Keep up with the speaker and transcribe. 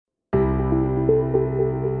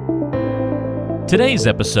Today's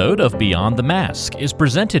episode of Beyond the Mask is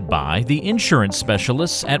presented by the insurance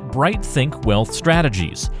specialists at BrightThink Wealth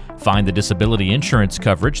Strategies. Find the disability insurance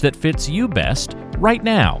coverage that fits you best right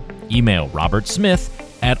now. Email Robert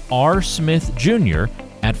Smith at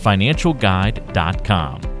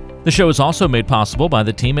rsmithjr@financialguide.com. The show is also made possible by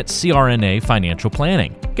the team at CRNA Financial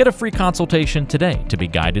Planning. Get a free consultation today to be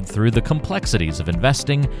guided through the complexities of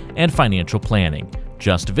investing and financial planning.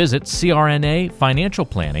 Just visit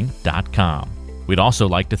crnafinancialplanning.com. We'd also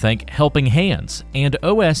like to thank Helping Hands and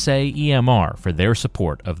OSA EMR for their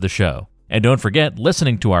support of the show. And don't forget,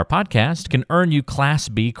 listening to our podcast can earn you Class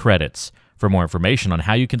B credits. For more information on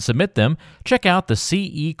how you can submit them, check out the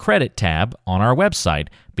CE Credit tab on our website,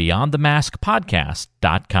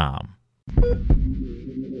 beyondthemaskpodcast.com.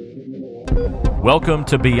 Welcome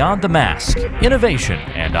to Beyond the Mask, Innovation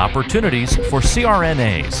and Opportunities for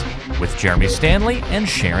CRNAs, with Jeremy Stanley and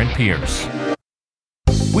Sharon Pierce.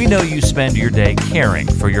 We know you spend your day caring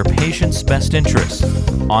for your patient's best interests.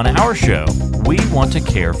 On our show, we want to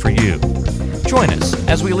care for you. Join us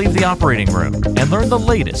as we leave the operating room and learn the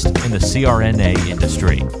latest in the CRNA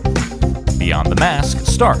industry. Beyond the Mask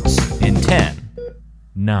starts in 10,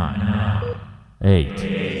 9,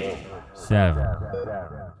 8, 7.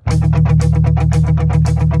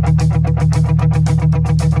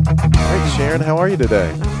 Hey Sharon, how are you today?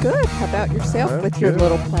 I'm good. How about yourself with your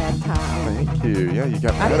little plaid tie? Thank you. Yeah, you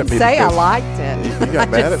got I mad at didn't me. say I liked it. You got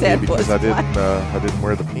mad just at me said because I was didn't. plaid. I didn't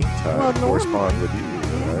wear the pink tie. Well, to correspond with you.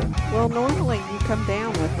 Well, normally you come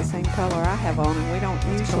down with the same color I have on, and we don't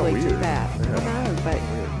usually do weird. that. Yeah. I know, but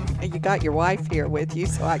you got your wife here with you,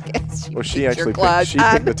 so I guess Well, she picked your actually clothes.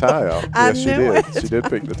 picked the tie out. I Yes, she knew did. it. She did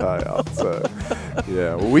pick the tie out. So,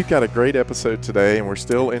 yeah. Well, we've got a great episode today, and we're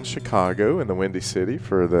still in Chicago in the Windy City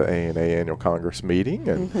for the ANA Annual Congress meeting,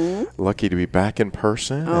 and lucky to be back in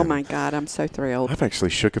person. Oh and my God, I'm so thrilled. I've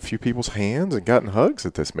actually shook a few people's hands and gotten hugs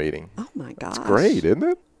at this meeting. Oh my gosh. It's great, isn't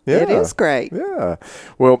it? Yeah. It is great. Yeah.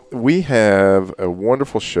 Well, we have a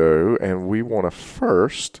wonderful show, and we want to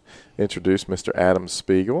first introduce Mr. Adam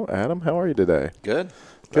Spiegel. Adam, how are you today? Good.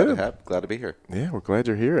 Good. Glad to be here. Yeah, we're glad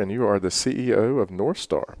you're here, and you are the CEO of North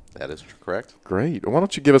Star. That is correct. Great. Why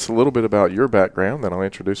don't you give us a little bit about your background, then I'll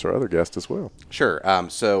introduce our other guest as well. Sure.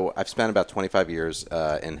 So I've spent about 25 years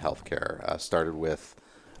in healthcare. Started with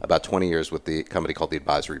about 20 years with the company called the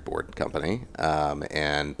Advisory Board Company,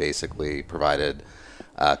 and basically provided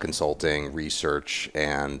consulting, research,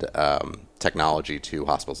 and technology to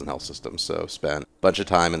hospitals and health systems. So spent a bunch of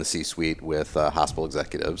time in the C-suite with hospital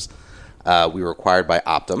executives. We were acquired by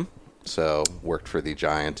Optum, so worked for the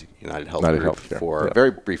giant United Health Group Healthcare. for a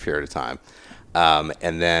very brief period of time.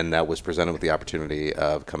 And then was presented with the opportunity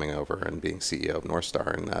of coming over and being CEO of North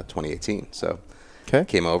Star in 2018. So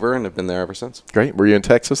came over and have been there ever since. Great. Were you in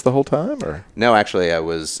Texas the whole time? Or? No, actually, I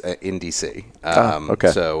was in D.C.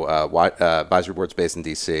 Okay. So Advisory Board's based in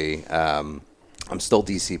D.C. I'm still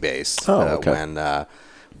D.C.-based. When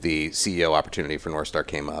the CEO opportunity for North Star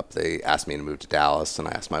came up, they asked me to move to Dallas, and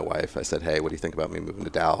I asked my wife, I said, hey, what do you think about me moving to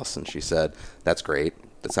Dallas? And she said, that's great.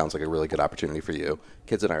 That sounds like a really good opportunity for you.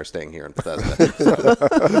 Kids and I are staying here in Bethesda.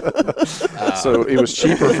 So it was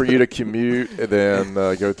cheaper for you to commute than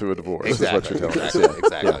go through a divorce. Exactly. Is what you're telling us.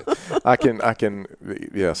 Exactly. Yeah. I can.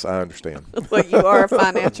 Yes, I understand. Well, you are a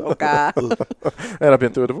financial guy. And I've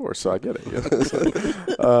been through a divorce, so I get it. Yeah. So,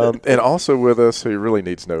 and also with us, who really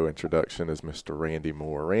needs no introduction, is Mr. Randy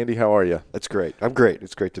Moore. Randy, how are you? That's great. I'm great.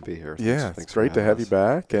 It's great to be here. Yeah, Thanks it's great to have you us.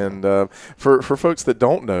 back. And for folks that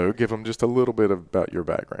don't know, give them just a little bit about your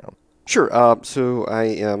background. Sure. So I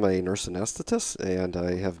am a nurse anesthetist, and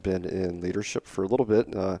I have been in leadership for a little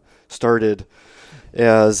bit. Started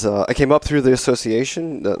as I came up through the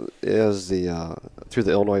association through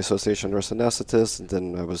the Illinois Association of Nurse Anesthetists, and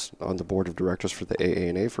then I was on the board of directors for the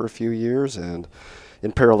AANA for a few years, and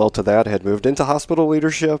in parallel to that, I had moved into hospital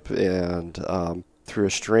leadership, and through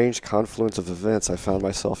a strange confluence of events, I found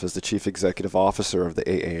myself as the chief executive officer of the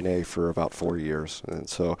AANA for about 4 years, and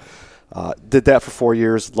so. Did that for 4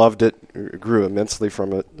 years, loved it, grew immensely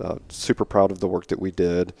from it, super proud of the work that we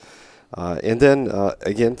did. And then,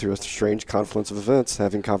 again, through a strange confluence of events,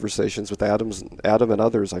 having conversations with Adam and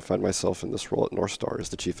others, I find myself in this role at North Star as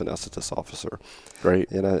the chief anesthetist officer.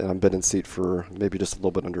 Great. And I've been in seat for maybe just a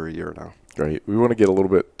little bit under a year now. Great. We want to get a little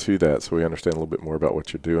bit to that so we understand a little bit more about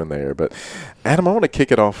what you're doing there. But, Adam, I want to kick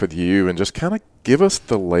it off with you and just kind of give us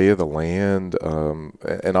the lay of the land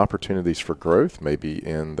and opportunities for growth maybe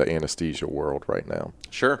in the anesthesia world right now.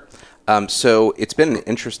 Sure. So it's been an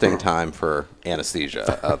interesting time for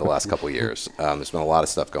anesthesia the last couple of years. There's been a lot of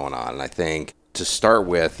stuff going on. And I think to start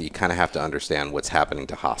with, you kind of have to understand what's happening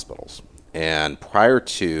to hospitals. And prior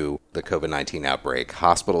to the COVID-19 outbreak,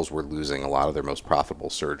 hospitals were losing a lot of their most profitable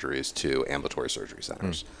surgeries to ambulatory surgery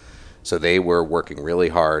centers. So they were working really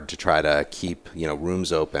hard to try to keep,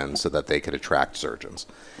 rooms open so that they could attract surgeons.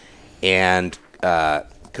 And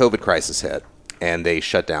COVID crisis hit, and they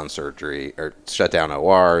shut down surgery or shut down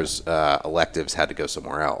ORs. Electives had to go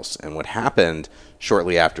somewhere else. And what happened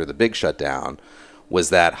shortly after the big shutdown was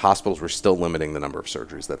that hospitals were still limiting the number of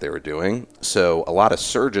surgeries that they were doing. So a lot of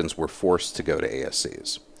surgeons were forced to go to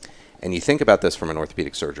ASCs. And you think about this from an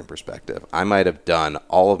orthopedic surgeon perspective. I might have done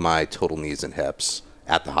all of my total knees and hips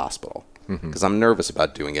at the hospital because I'm nervous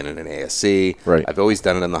about doing it in an ASC. Right. I've always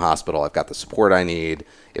done it in the hospital. I've got the support I need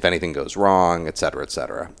if anything goes wrong, et cetera, et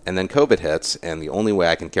cetera. And then COVID hits, and the only way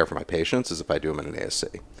I can care for my patients is if I do them in an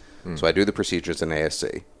ASC. So I do the procedures in ASC.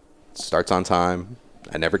 It starts on time.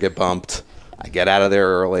 I never get bumped. I get out of there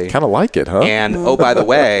early. Kind of like it, huh? And, oh, by the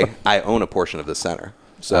way, I own a portion of the center.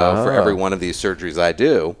 So for every one of these surgeries I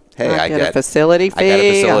do, hey, I get a facility fee. I get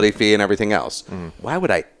a facility fee and everything else. Why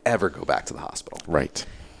would I ever go back to the hospital? Right.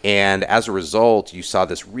 And as a result, you saw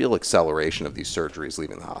this real acceleration of these surgeries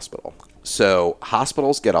leaving the hospital. So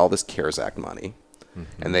hospitals get all this CARES Act money,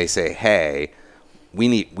 and they say, hey,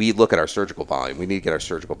 we look at our surgical volume. We need to get our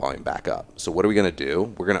surgical volume back up. So what are we going to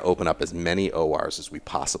do? We're going to open up as many ORs as we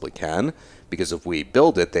possibly can, because if we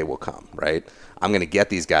build it, they will come, right? I'm going to get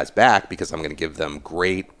these guys back because I'm going to give them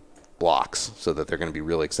great blocks so that they're going to be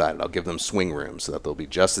really excited. I'll give them swing rooms so that they'll be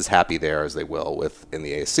just as happy there as they will in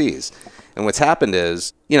the ASCs. And what's happened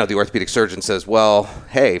is, the orthopedic surgeon says, well,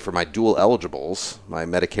 hey, for my dual eligibles, my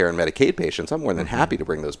Medicare and Medicaid patients, I'm more than happy to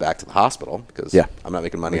bring those back to the hospital because I'm not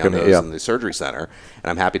making money on those in the surgery center, and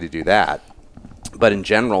I'm happy to do that. But in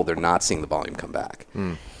general, they're not seeing the volume come back.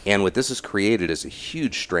 And what this has created is a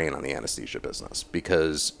huge strain on the anesthesia business,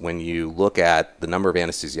 because when you look at the number of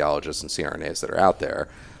anesthesiologists and CRNAs that are out there,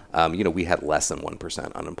 we had less than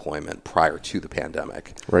 1% unemployment prior to the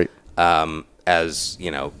pandemic. Right. As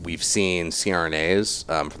we've seen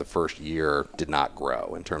CRNAs for the first year did not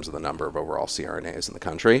grow in terms of the number of overall CRNAs in the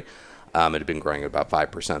country. It had been growing at about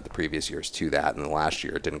 5% the previous years to that, and the last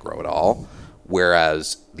year it didn't grow at all.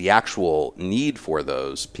 Whereas the actual need for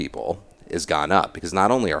those people has gone up, because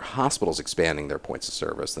not only are hospitals expanding their points of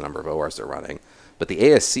service, the number of ORs they're running, but the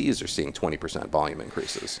ASCs are seeing 20% volume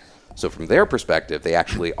increases. So from their perspective, they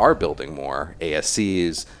actually are building more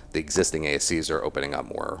ASCs. The existing ASCs are opening up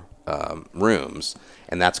more rooms,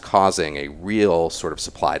 and that's causing a real sort of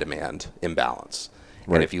supply-demand imbalance.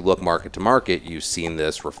 Right. And if you look market to market, you've seen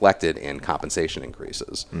this reflected in compensation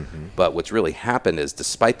increases. But what's really happened is,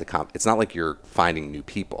 despite the it's not like you're finding new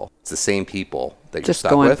people. It's the same people that you're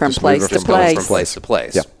stuck with. Just going from place to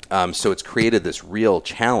place. Yeah. So it's created this real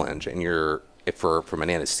challenge, and from an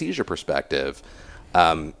anesthesia perspective,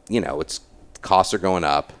 it's costs are going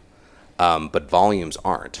up, but volumes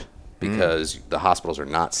aren't, because the hospitals are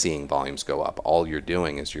not seeing volumes go up. All you're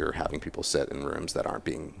doing is you're having people sit in rooms that aren't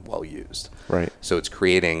being well used. Right. So it's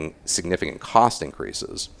creating significant cost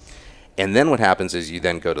increases. And then what happens is you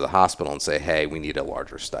then go to the hospital and say, hey, we need a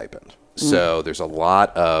larger stipend. So there's a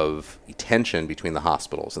lot of tension between the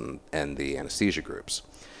hospitals and the anesthesia groups.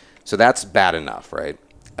 So that's bad enough, right?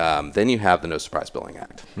 Then you have the No Surprise Billing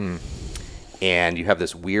Act. And you have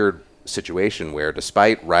this weird situation where,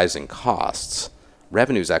 despite rising costs,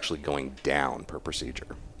 revenue is actually going down per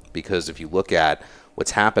procedure. Because if you look at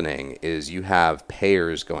what's happening is you have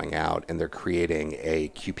payers going out and they're creating a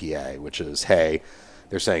QPA, which is, hey,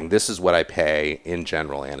 they're saying this is what I pay in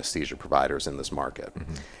general anesthesia providers in this market.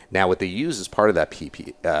 Now, what they use as part of that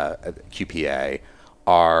QPA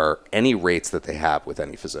are any rates that they have with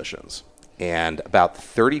any physicians. And about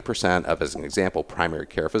 30% of, as an example, primary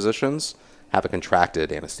care physicians have a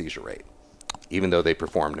contracted anesthesia rate, even though they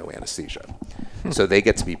perform no anesthesia. So they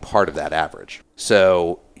get to be part of that average.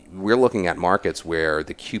 So we're looking at markets where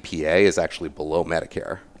the QPA is actually below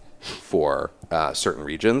Medicare for certain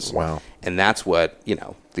regions. Wow. And that's what,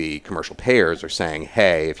 the commercial payers are saying,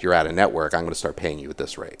 hey, if you're out of network, I'm going to start paying you at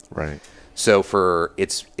this rate. Right. So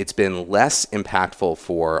it's been less impactful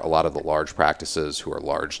for a lot of the large practices who are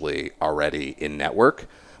largely already in network.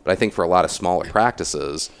 But I think for a lot of smaller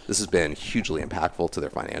practices, this has been hugely impactful to their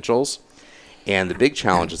financials. And the big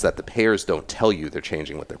challenge is that the payers don't tell you they're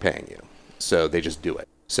changing what they're paying you. So they just do it.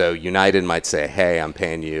 So United might say, hey, I'm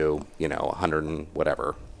paying you,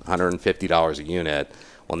 $150 a unit.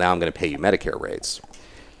 Well, now I'm going to pay you Medicare rates.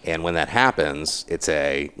 And when that happens, it's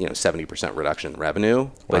a 70% reduction in revenue.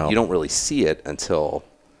 But you don't really see it until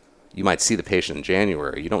you might see the patient in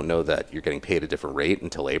January. You don't know that you're getting paid a different rate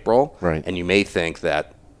until April. Right. And you may think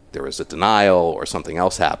that there was a denial or something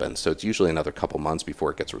else happened. So it's usually another couple months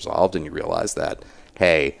before it gets resolved, and you realize that,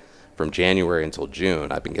 hey, from January until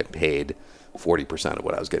June, I've been getting paid 40% of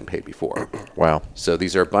what I was getting paid before. Wow. So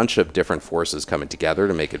these are a bunch of different forces coming together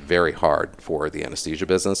to make it very hard for the anesthesia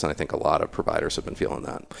business, and I think a lot of providers have been feeling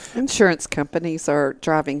that. Insurance companies are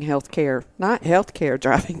driving healthcare, not healthcare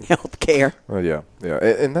driving healthcare. Yeah.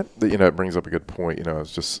 And that, it brings up a good point. I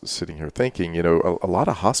was just sitting here thinking, a lot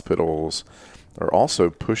of hospitals are also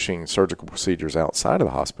pushing surgical procedures outside of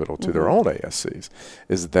the hospital to their own ASCs.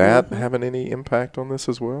 Is that having any impact on this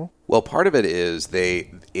as well? Well, part of it is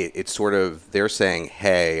it's sort of, they're saying,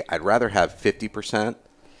 hey, I'd rather have 50%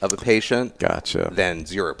 of a patient than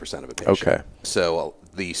 0% of a patient. Okay. So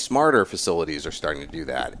the smarter facilities are starting to do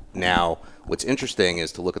that. Now, what's interesting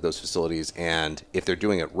is to look at those facilities, and if they're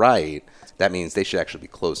doing it right, that means they should actually be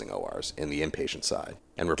closing ORs in the inpatient side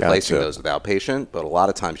and replacing those with outpatient. But a lot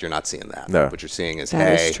of times you're not seeing that. No. What you're seeing is,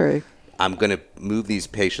 That hey, is true. I'm going to move these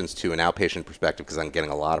patients to an outpatient perspective because I'm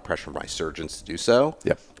getting a lot of pressure from my surgeons to do so.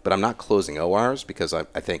 Yep. But I'm not closing ORs because I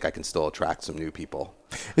think I can still attract some new people.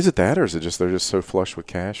 Is it that, or is it just they're just so flush with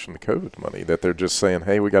cash from the COVID money that they're just saying,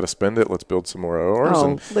 hey, we got to spend it, let's build some more ORs,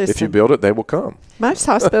 and if you listen. build it, they will come? Most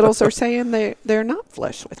hospitals are saying they're not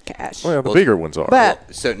flush with cash. Well, the bigger ones are.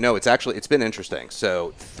 But So no, it's been interesting.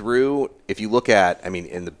 So if you look at,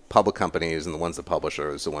 in the public companies and the ones that publish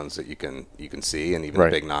are the ones that you can see, and even the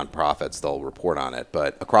big nonprofits, they'll report on it.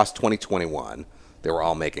 But across 2021, they were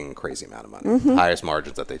all making a crazy amount of money, highest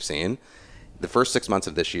margins that they've seen. The first 6 months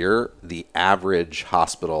of this year, the average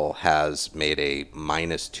hospital has made a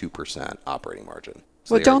minus 2% operating margin.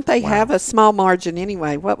 So well, don't they have a small margin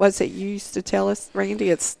anyway? What was it you used to tell us,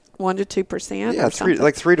 Randy? It's 1 to 2%. Yeah, or something?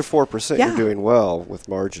 3 to 4%. Yeah. You're doing well with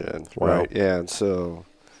margin, Wow. right? And so,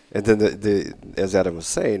 and then the as Adam was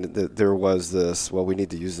saying, there was this. Well, we need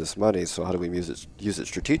to use this money, so how do we use it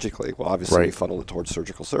strategically? Well, obviously, we funnel it towards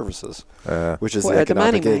surgical services, which is the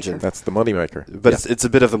economic engine. That's the moneymaker. But it's a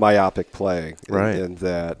bit of a myopic play, Right. in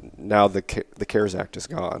that now the CARES Act is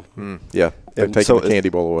gone. Yeah, they're And taking so the candy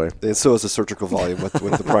bowl away. And so is the surgical volume with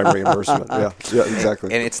the primary reimbursement. Yeah,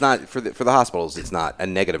 exactly. And it's not for the hospitals. It's not a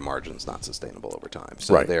negative margin. It's not sustainable over time.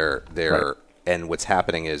 So Right. they're and what's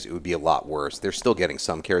happening is it would be a lot worse. They're still getting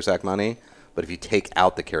some CARES Act money, but if you take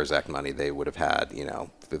out the CARES Act money, they would have had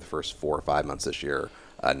for the first 4 or 5 months this year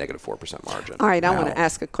a negative 4% margin. All right, I want to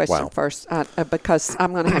ask a question first because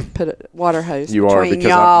I'm going to have to put a water hose You are, between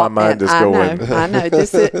because y'all. my mind and is going. I know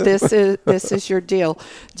this is your deal,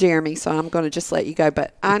 Jeremy. So I'm going to just let you go.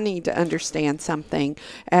 But I need to understand something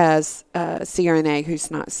as a CRNA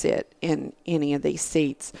who's not sit in any of these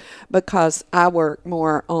seats, because I work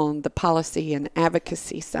more on the policy and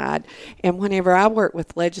advocacy side. And whenever I work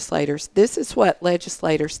with legislators, this is what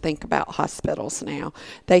legislators think about hospitals now.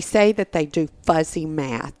 They say that they do fuzzy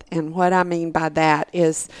math. And what I mean by that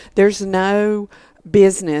is there's no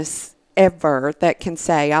business ever that can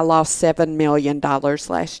say I lost $7 million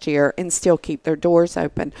last year and still keep their doors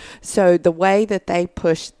open. So the way that they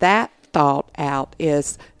push that thought out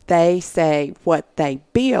is they say what they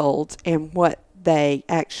billed and what they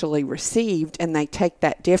actually received, and they take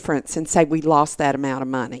that difference and say we lost that amount of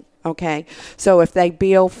money. Okay, so if they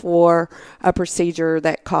bill for a procedure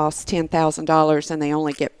that costs $10,000 and they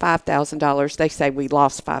only get $5,000, they say we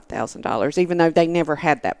lost $5,000, even though they never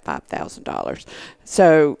had that $5,000.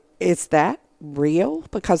 So is that real?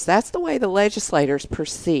 Because that's the way the legislators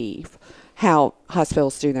perceive how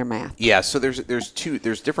hospitals do their math. Yeah, so there's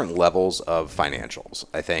different levels of financials.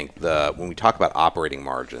 I think when we talk about operating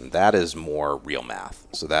margin, that is more real math.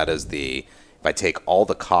 So that is if I take all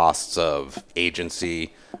the costs of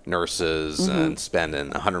agency nurses and spending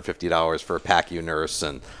 $150 for a PACU nurse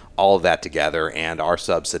and all of that together and our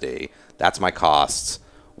subsidy, that's my costs.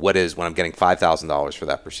 When I'm getting $5,000 for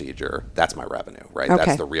that procedure, that's my revenue, right? Okay.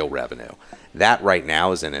 That's the real revenue. That right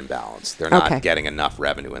now is an imbalance. They're not getting enough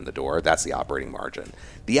revenue in the door. That's the operating margin.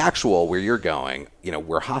 The actual, where you're going,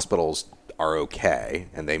 where hospitals are okay,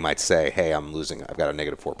 and they might say, hey, I've got a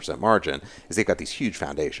negative 4% margin, is they've got these huge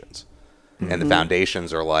foundations. And the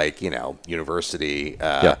foundations are like, university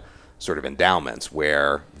sort of endowments,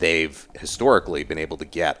 where they've historically been able to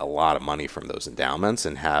get a lot of money from those endowments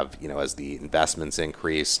and have, as the investments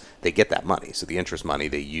increase, they get that money. So the interest money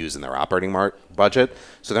they use in their operating budget.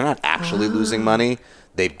 So they're not actually losing money.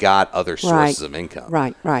 They've got other sources of income.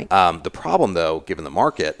 Right. The problem, though, given the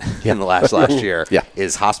market in the last year,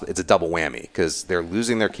 is it's a double whammy, because they're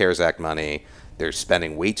losing their CARES Act money. They're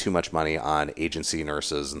spending way too much money on agency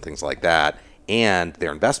nurses and things like that, and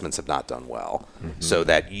their investments have not done well. So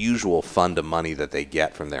that usual fund of money that they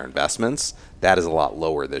get from their investments, that is a lot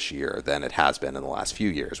lower this year than it has been in the last few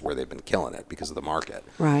years, where they've been killing it because of the market.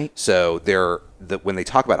 Right. So when they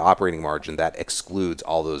talk about operating margin, that excludes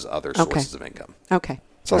all those other sources of income. Okay.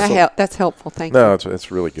 It's also, That's helpful. Thank No, you.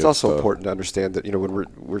 it's really good. it's also stuff. important to understand that, when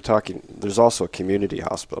we're talking, there's also community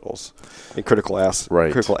hospitals and critical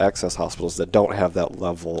access hospitals that don't have that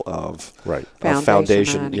level of Right.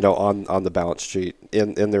 foundation, money. on the balance sheet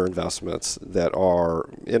in their investments, that are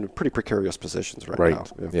in pretty precarious positions right now.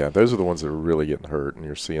 Yeah, those are the ones that are really getting hurt, and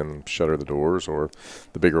you're seeing them shutter the doors, or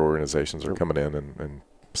the bigger organizations are coming in and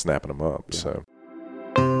snapping them up. Yeah. So.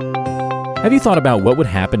 Have you thought about what would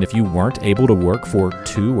happen if you weren't able to work for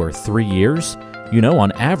 2 or 3 years?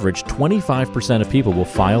 On average, 25% of people will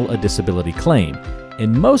file a disability claim,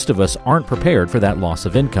 and most of us aren't prepared for that loss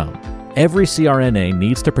of income. Every CRNA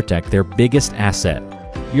needs to protect their biggest asset,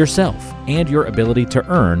 yourself, and your ability to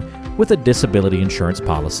earn with a disability insurance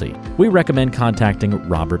policy. We recommend contacting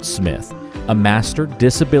Robert Smith, a master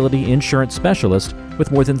disability insurance specialist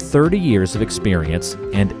with more than 30 years of experience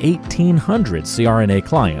and 1,800 CRNA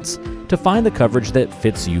clients, to find the coverage that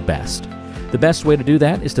fits you best. The best way to do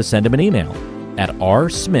that is to send him an email at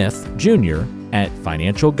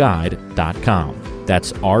rsmithjr@financialguide.com.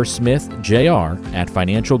 That's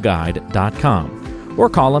rsmithjr@financialguide.com. Or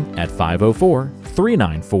call him at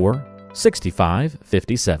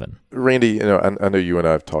 504-394-6557. Randy, I know you and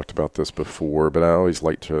I have talked about this before, but I always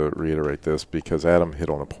like to reiterate this because Adam hit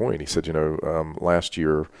on a point. He said, last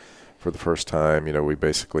year, for the first time, we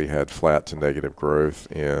basically had flat to negative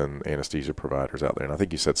growth in anesthesia providers out there. And I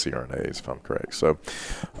think you said CRNAs, if I'm correct. So,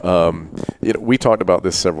 we talked about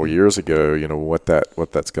this several years ago, what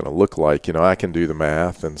that's going to look like. I can do the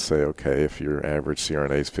math and say, okay, if your average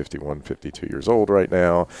CRNA is 51, 52 years old right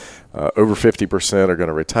now, over 50% are going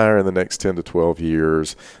to retire in the next 10 to 12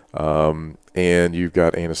 years. And you've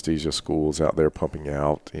got anesthesia schools out there pumping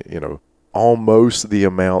out, almost the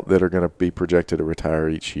amount that are going to be projected to retire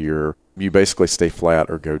each year. You basically stay flat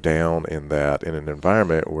or go down in an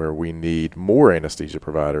environment where we need more anesthesia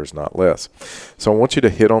providers, not less. So I want you to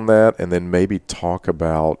hit on that and then maybe talk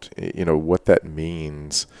about, what that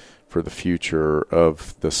means for the future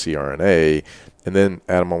of the CRNA. And then,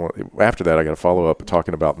 Adam, after that, I got to follow up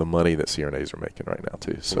talking about the money that CRNAs are making right now,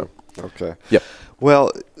 too. So, Okay. Yep. Well,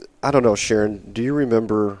 I don't know, Sharon, do you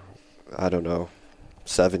remember,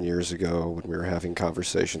 7 years ago when we were having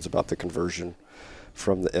conversations about the conversion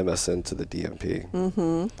from the MSN to the DMP,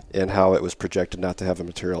 and how it was projected not to have a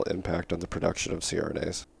material impact on the production of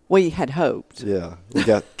CRNAs? We had hoped. Yeah.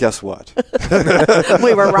 Guess what?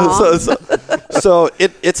 We were wrong. So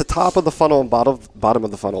it's a top of the funnel and bottom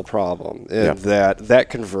of the funnel problem, and that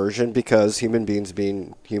conversion, because human beings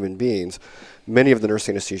being human beings, many of the nurse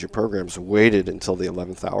anesthesia programs waited until the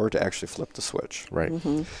 11th hour to actually flip the switch. right.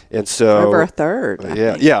 And so Over a third. I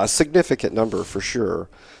think. a significant number for sure.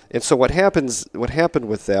 And so what happened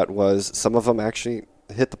with that was some of them actually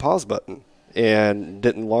hit the pause button and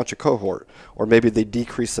didn't launch a cohort, or maybe they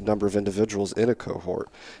decreased the number of individuals in a cohort,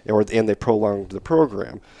 and they prolonged the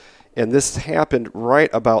program. And this happened right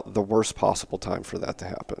about the worst possible time for that to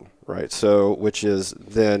happen, right? So, which is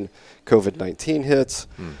then COVID-19 hits,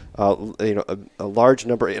 a large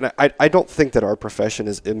number. And I don't think that our profession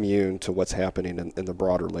is immune to what's happening in the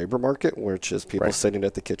broader labor market, which is people sitting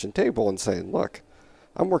at the kitchen table and saying, "Look,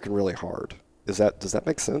 I'm working really hard." Does that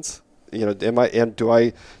make sense?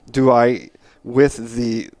 Do I with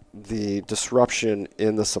the disruption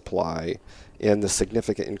in the supply and the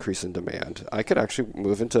significant increase in demand, I could actually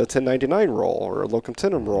move into a 1099 role or a locum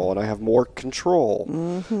tenens role, and I have more control.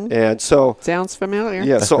 And so, Sounds familiar.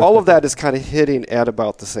 yeah, so all of that is kind of hitting at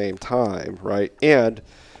about the same time, right? And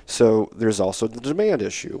so there's also the demand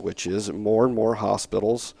issue, which is more and more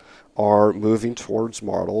hospitals are moving towards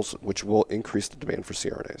models which will increase the demand for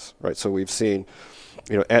CRNAs, right? So we've seen,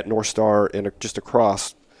 at North Star and just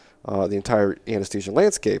across the entire anesthesia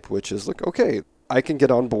landscape, which is, look, okay, I can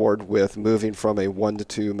get on board with moving from a 1 to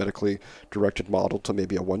 2 medically directed model to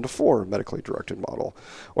maybe a 1 to 4 medically directed model,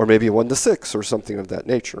 or maybe a 1 to 6 or something of that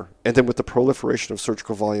nature. And then with the proliferation of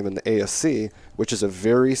surgical volume in the ASC, which is a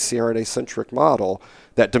very CRNA-centric model,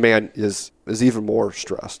 that demand is even more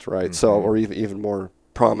stressed, right? So, or even more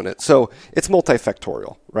prominent. So it's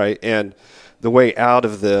multifactorial, right? And the way out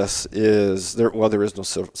of this is there is no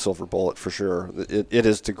silver bullet for sure. It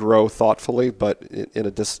is to grow thoughtfully, but in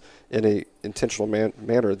a intentional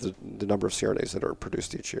manner, the number of CRNAs that are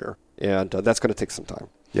produced each year, and that's going to take some time.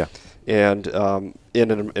 Yeah. And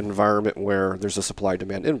in an environment where there's a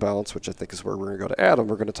supply-demand imbalance, which I think is where we're going to go to Adam,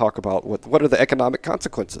 we're going to talk about what are the economic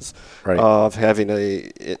consequences of having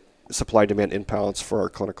a supply-demand imbalance for our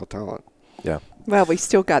clinical talent. Yeah. Well, we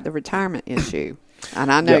still got the retirement issue.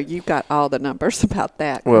 And I know you've got all the numbers about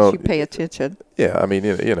that because Well, you pay attention. Yeah, I mean,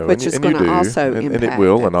 which is going to also and impact it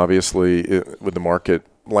will. it. And obviously, with the market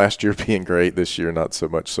last year being great, this year not so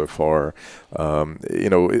much so far.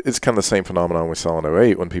 It's kind of the same phenomenon we saw in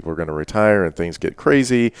 2008 when people are going to retire and things get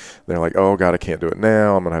crazy. They're like, oh, God, I can't do it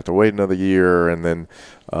now. I'm going to have to wait another year. And then,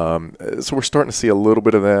 so we're starting to see a little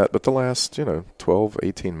bit of that. But the last, 12,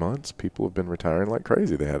 18 months, people have been retiring like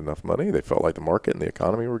crazy. They had enough money. They felt like the market and the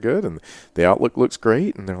economy were good and the outlook looks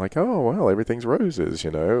great. And they're like, oh, well, everything's roses,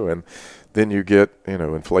 and then you get,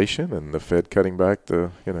 inflation and the Fed cutting back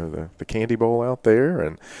the candy bowl out there.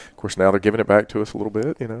 And, of course, now they're giving it back to us a little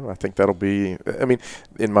bit. I think that'll be,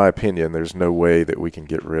 in my opinion, there's no way that we can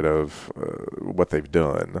get rid of what they've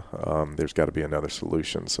done. There's got to be another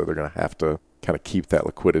solution. So they're going to have to kind of keep that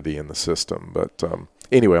liquidity in the system. But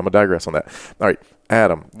anyway, I'm going to digress on that. All right,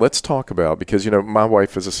 Adam, let's talk about, because, my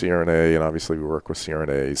wife is a CRNA, and obviously we work with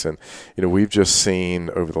CRNAs. And, we've just seen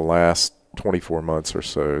over the last 24 months or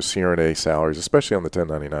so, CRNA salaries, especially on the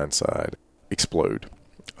 1099 side, explode.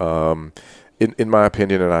 In my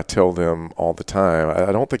opinion, and I tell them all the time,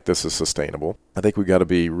 I don't think this is sustainable. I think we've got to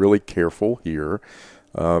be really careful here.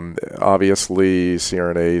 Obviously,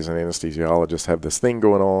 CRNAs and anesthesiologists have this thing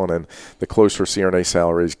going on, and the closer CRNA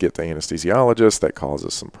salaries get to anesthesiologists, that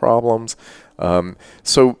causes some problems.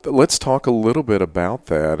 So let's talk a little bit about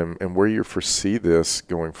that and where you foresee this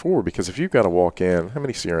going forward. Because if you've got to walk in, how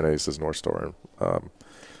many CRNAs does North Star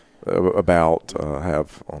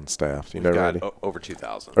have on staff? We've got over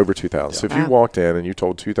 2,000. Over 2,000. Yeah. So if you walked in and you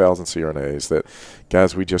told 2,000 CRNAs that,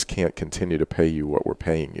 guys, we just can't continue to pay you what we're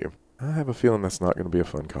paying you, I have a feeling that's not going to be a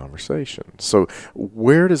fun conversation. So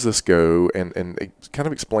where does this go? And kind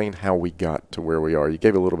of explain how we got to where we are. You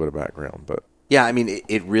gave a little bit of background, but. Yeah,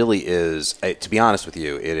 it really is, to be honest with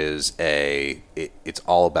you, it's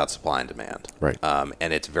all about supply and demand. Right.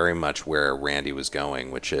 And it's very much where Randy was going,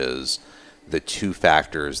 which is the two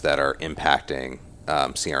factors that are impacting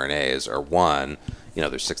CRNAs are, one,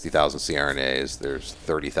 there's 60,000 CRNAs, there's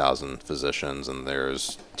 30,000 physicians, and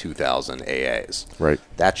there's 2,000 AAs. Right.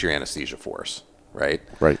 That's your anesthesia force, right?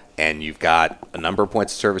 Right. And you've got a number of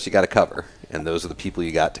points of service you got to cover, and those are the people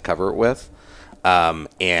you got to cover it with.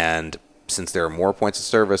 And since there are more points of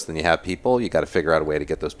service than you have people, you got to figure out a way to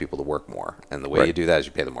get those people to work more. And the way you do that is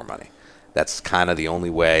you pay them more money. That's kind of the only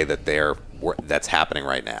way that that's happening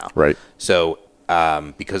right now. Right. So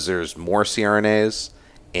because there's more CRNAs,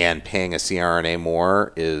 and paying a CRNA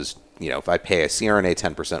more is, if I pay a CRNA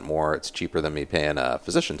 10% more, it's cheaper than me paying a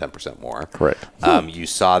physician 10% more. Correct. You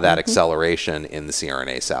saw that acceleration in the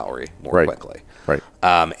CRNA salary more quickly. Right.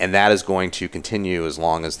 And that is going to continue as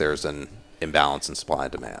long as there's an imbalance in supply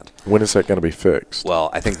and demand. When is that going to be fixed? Well,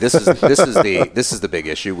 I think this is the big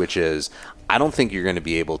issue, which is I don't think you're going to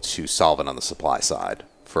be able to solve it on the supply side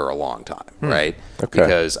for a long time, right? Okay.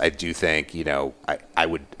 Because I do think, I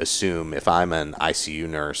would assume if I'm an ICU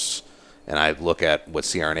nurse and I look at what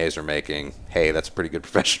CRNAs are making, hey, that's a pretty good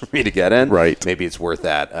profession for me to get in. Right. Maybe it's worth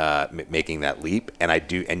that, making that leap. And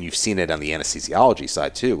and you've seen it on the anesthesiology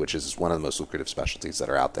side too, which is one of the most lucrative specialties that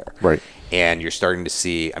are out there. Right. And you're starting to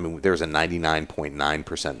see, there was a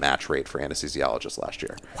 99.9% match rate for anesthesiologists last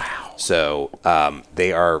year. Wow. So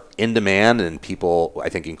they are in demand, and people, I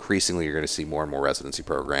think increasingly you're going to see more and more residency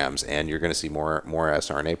programs, and you're going to see more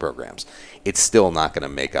SRNA programs. It's still not going to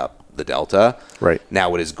make up the delta. Right. Now,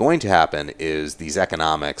 what is going to happen is these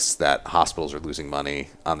economics that hospitals are losing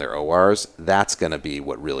money on their ORs, that's going to be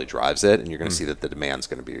what really drives it, and you're going to see that the demand's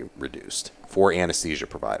going to be reduced for anesthesia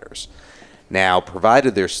providers. Now,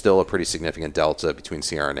 provided there's still a pretty significant delta between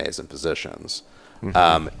CRNAs and physicians,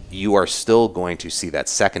 you are still going to see that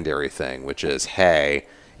secondary thing, which is, hey,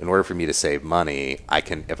 in order for me to save money,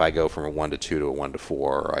 if I go from a 1 to 2 to a 1 to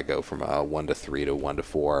 4, or I go from a 1 to 3 to a 1 to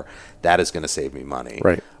 4, that is going to save me money.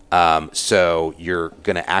 Right. So you're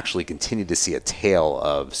going to actually continue to see a tail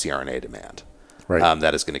of CRNA demand. Right.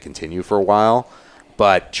 That is going to continue for a while.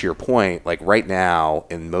 But to your point, like right now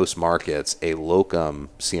in most markets, a locum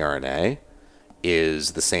CRNA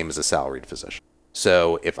is the same as a salaried physician.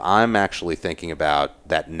 So if I'm actually thinking about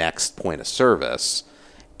that next point of service,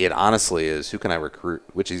 it honestly is, who can I recruit?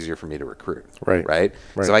 Which is easier for me to recruit? Right.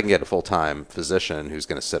 So if I can get a full-time physician who's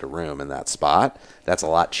going to sit a room in that spot, that's a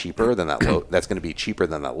lot cheaper than that. That's going to be cheaper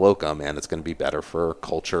than that locum, and it's going to be better for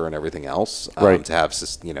culture and everything else to have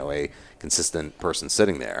a consistent person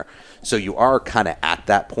sitting there. So you are kind of at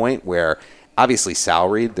that point where, obviously,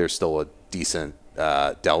 salaried, there's still a decent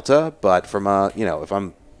delta, but from if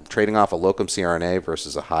I'm trading off a locum CRNA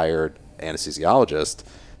versus a hired anesthesiologist,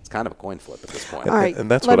 kind of a coin flip at this point. All right,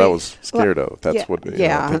 and that's what I was scared of. That's what I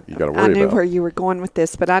think you got to worry about. I knew where you were going with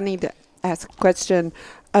this, but I need to ask a question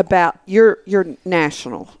about your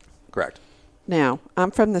national. Correct. Now,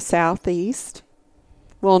 I'm from the Southeast,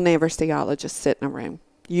 will an anesthesiologist sit in a room.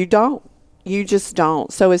 You don't. You just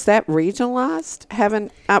don't. So is that regionalized? Having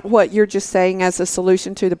what you're just saying as a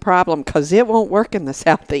solution to the problem, because it won't work in the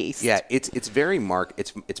Southeast. Yeah, it's very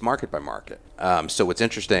it's market by market. So what's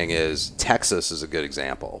interesting is Texas is a good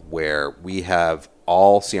example where we have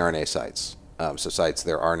all CRNA sites. So sites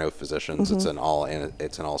there are no physicians. It's an all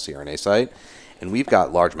CRNA site, and we've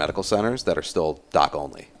got large medical centers that are still doc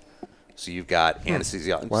only. So you've got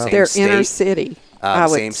anesthesiologists. Wow. They're Same inner state. city. I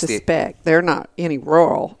would Same state. suspect. They're not any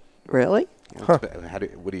rural. Really?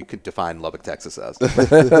 What do you define Lubbock, Texas as?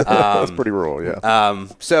 That's pretty rural, yeah.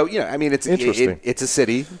 So I mean, it's Interesting. it's a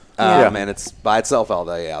city, Yeah. and it's by itself all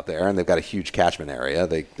day out there, and they've got a huge catchment area.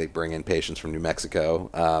 They bring in patients from New Mexico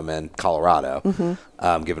and Colorado,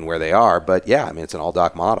 given where they are. But yeah, I mean, it's an all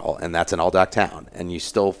doc model, and that's an all doc town, and you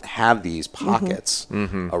still have these pockets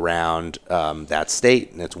around that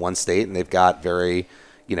state, and it's one state, and they've got very,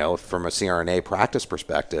 from a CRNA practice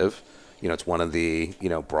perspective. It's one of the,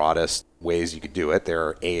 broadest ways you could do it. There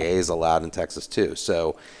are AAs allowed in Texas too.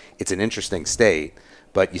 So it's an interesting state,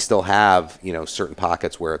 but you still have, certain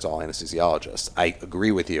pockets where it's all anesthesiologists. I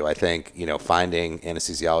agree with you. I think, finding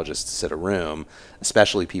anesthesiologists to sit a room,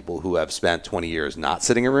 especially people who have spent 20 years not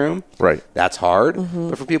sitting a room, Right. that's hard.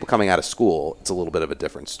 But for people coming out of school, it's a little bit of a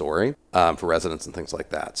different story for residents and things like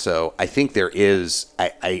that. So I think there is,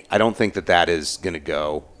 I don't think that is going to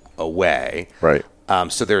go away. Right.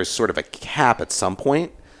 So there's sort of a cap at some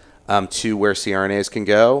point to where CRNAs can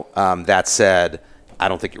go. That said, I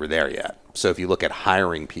don't think you were there yet. So if you look at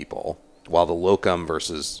hiring people, while the locum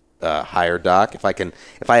versus hired doc, if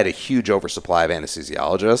I had a huge oversupply of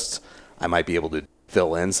anesthesiologists, I might be able to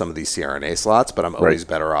fill in some of these CRNA slots, but I'm always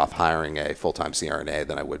better off hiring a full-time CRNA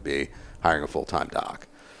than I would be hiring a full-time doc,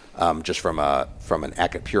 just from an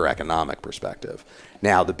pure economic perspective.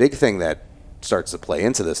 Now, the big thing that starts to play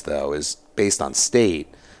into this, though, is based on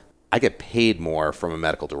state, I get paid more from a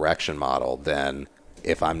medical direction model than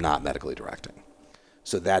if I'm not medically directing.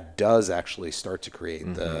 So that does actually start to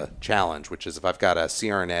create the challenge, which is if I've got a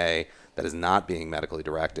CRNA that is not being medically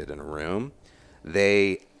directed in a room,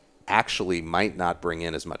 they actually might not bring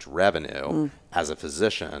in as much revenue as a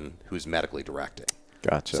physician who's medically directing.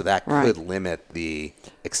 Gotcha. So that could limit the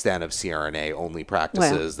extent of CRNA-only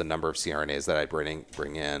practices, the number of CRNAs that I bring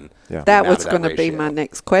in. Yeah. That down was to going to be ratio. my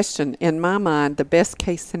next question. In my mind, the best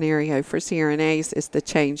case scenario for CRNAs is the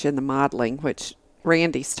change in the modeling, which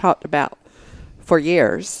Randy's talked about for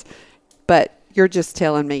years. But you're just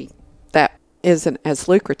telling me that isn't as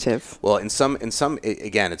lucrative. Well, in some,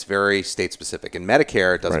 again, it's very state specific. In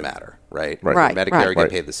Medicare, it doesn't matter, right? Right. In Medicare, Right. you get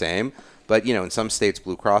paid the same. But, in some states,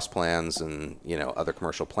 Blue Cross plans and, other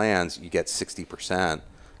commercial plans, you get 60%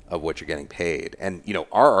 of what you're getting paid. And,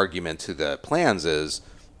 our argument to the plans is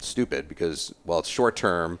stupid because, well, it's short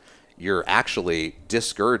term. You're actually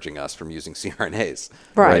discouraging us from using CRNAs.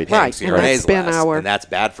 Right. Paying And that's CRNAs been less. our... And that's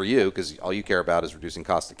bad for you because all you care about is reducing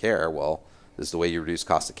cost of care. Well, this is the way you reduce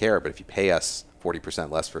cost of care. But if you pay us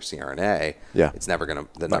 40% less for CRNA, it's never going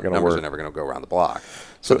to, the numbers are never going to go around the block.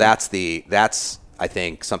 So that's I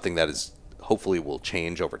think something that is hopefully will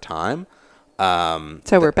change over time.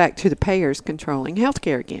 So we're back to the payers controlling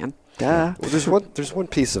healthcare again. Duh. Well, there's one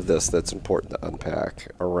piece of this that's important to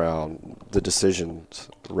unpack around the decisions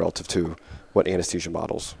relative to what anesthesia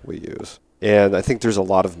models we use. And I think there's a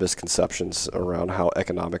lot of misconceptions around how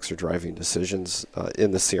economics are driving decisions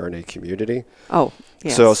in the CRNA community. Oh,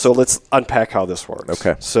 yes. So let's unpack how this works.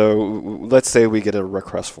 Okay. So let's say we get a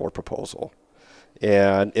request for proposal.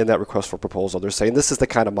 And in that request for proposal, they're saying this is the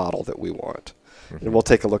kind of model that we want. And we'll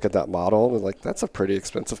take a look at that model and that's a pretty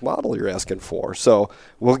expensive model you're asking for. So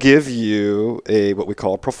we'll give you what we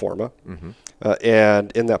call a pro forma.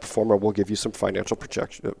 And in that pro forma, we'll give you some financial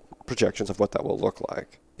projections of what that will look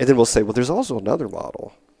like. And then we'll say, well, there's also another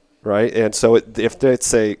model, right? And so if they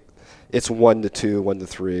say it's 1 to 2, 1 to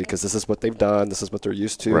 3, because this is what they've done, this is what they're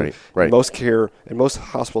used to. Right. Most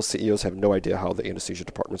hospital CEOs have no idea how the anesthesia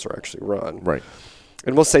departments are actually run. Right.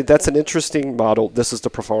 And we'll say that's an interesting model. This is the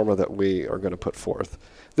pro forma that we are going to put forth.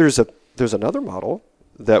 There's another model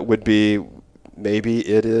that would be maybe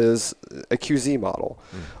it is a QZ model,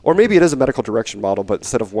 or maybe it is a medical direction model, but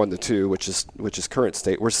instead of 1 to 2, which is current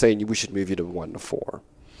state, we're saying we should move you to 1 to 4.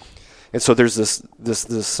 And so there's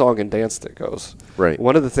this song and dance that goes. Right.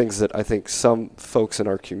 One of the things that I think some folks in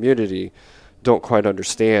our community don't quite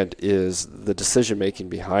understand is the decision making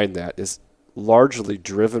behind that is largely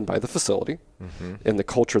driven by the facility and the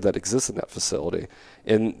culture that exists in that facility.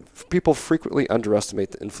 And people frequently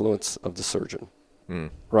underestimate the influence of the surgeon.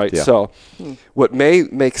 Right? Yeah. So what may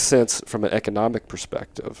make sense from an economic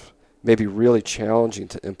perspective may be really challenging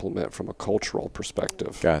to implement from a cultural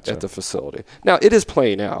perspective Gotcha. at the facility. Now, it is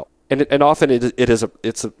playing out, and often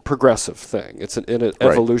it's a progressive thing. It's an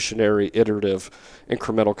evolutionary, iterative,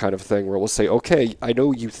 incremental kind of thing where we'll say, okay, I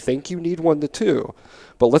know you think you need 1 to 2,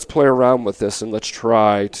 but let's play around with this and let's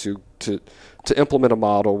try to implement a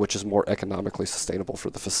model which is more economically sustainable for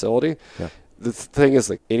the facility. Yeah. The thing is,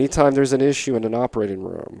 like, anytime there's an issue in an operating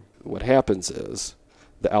room, what happens is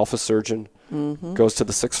the alpha surgeon goes to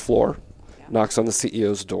the 6th floor, knocks on the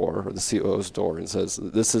CEO's door or the COO's door and says,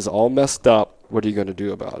 this is all messed up. What are you going to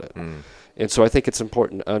do about it? And so I think it's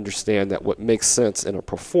important to understand that what makes sense in a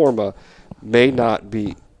pro forma may not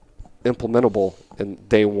be implementable in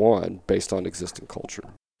day one based on existing culture.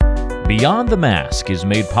 Beyond the Mask is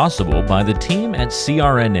made possible by the team at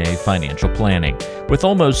CRNA Financial Planning. With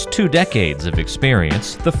almost 2 decades of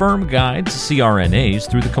experience, the firm guides CRNAs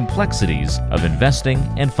through the complexities of investing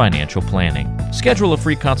and financial planning. Schedule a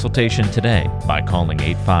free consultation today by calling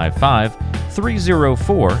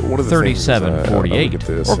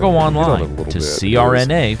 855-304-3748 or go online to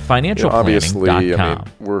crnafinancialplanning.com. Obviously, I mean,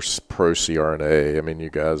 we're pro CRNA. I mean, you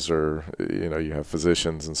guys are, you have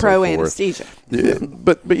physicians and so Pro forth. anesthesia. Yeah,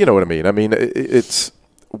 but you know what I mean. I mean, it's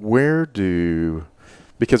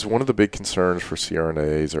because one of the big concerns for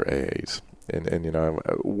CRNAs are AAs. And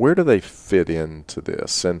where do they fit into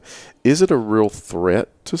this? And is it a real threat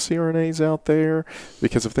to CRNAs out there?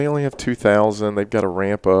 Because if they only have 2,000, they've got to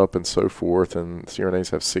ramp up and so forth, and CRNAs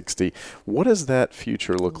have 60. What does that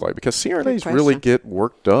future look like? Because CRNAs really get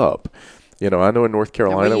worked up. I know in North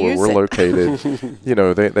Carolina where we're located,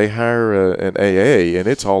 they hire an AA, and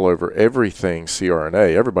it's all over everything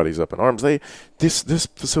CRNA. Everybody's up in arms. This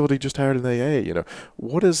facility just hired an AA.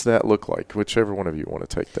 What does that look like? Whichever one of you want to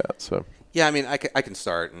take that. So. Yeah, I mean, I can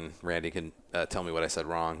start, and Randy can tell me what I said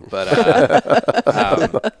wrong. But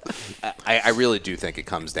I really do think it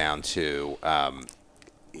comes down to,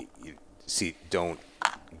 don't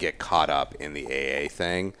get caught up in the AA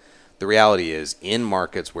thing. The reality is, in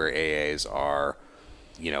markets where AAs are,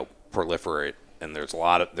 proliferate, and there are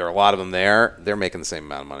a lot of them there, they're making the same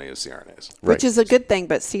amount of money as CRNAs. Which is a good thing,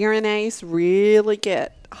 but CRNAs really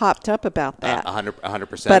get hopped up about that.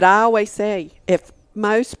 100%. But I always say, if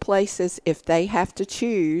most places, if they have to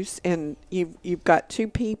choose, and you've got 2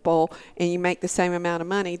 people and you make the same amount of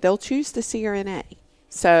money, they'll choose the CRNA.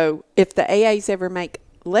 So if the AAs ever make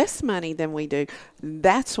less money than we do,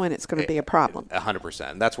 that's when it's going to be a problem.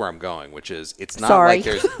 100%. That's where I'm going, which is it's not Sorry. like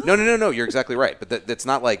there's no. You're exactly right, but it's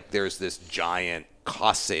not like there's this giant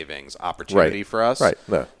cost savings opportunity for us. Right.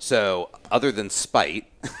 No. So other than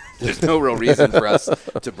spite, there's no real reason for us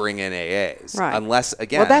to bring in AAs, Right. unless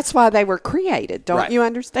again. Well, that's why they were created. Don't Right. you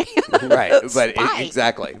understand? Right. But Spite.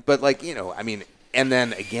 exactly. But I mean, and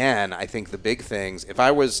then again, I think the big things. If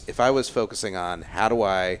I was focusing on how do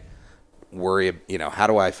I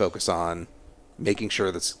focus on making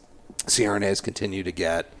sure that CRNAs continue to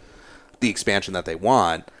get the expansion that they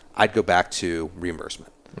want, I'd go back to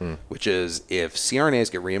reimbursement, which is if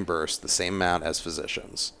CRNAs get reimbursed the same amount as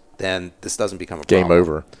physicians, then this doesn't become a problem. Game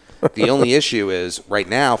over. The only issue is right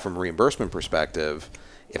now, from a reimbursement perspective,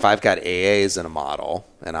 if I've got AAs in a model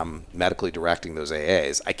and I'm medically directing those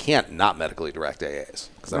AAs, I can't not medically direct AAs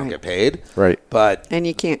because I don't get paid. Right. But And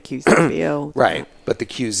you can't QC the bill. right. But the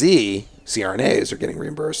QZ CRNAs are getting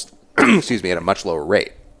reimbursed, at a much lower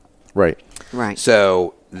rate. Right. Right.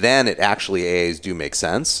 So then it actually AAs do make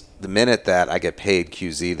sense. The minute that I get paid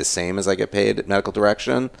QZ the same as I get paid medical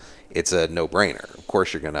direction, it's a no-brainer. Of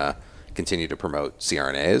course, you're going to continue to promote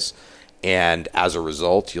CRNAs. And as a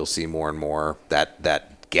result, you'll see more and more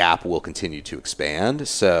that gap will continue to expand.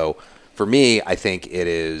 So for me, I think it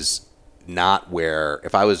is not where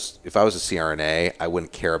if I was a CRNA, I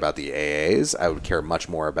wouldn't care about the AAs. I would care much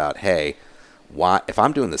more about, hey, why if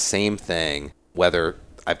I'm doing the same thing, whether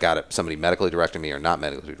I've got somebody medically directing me or not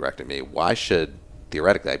medically directing me, why should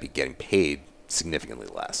theoretically I be getting paid significantly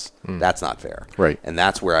less? That's not fair. Right. And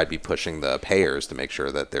that's where I'd be pushing the payers to make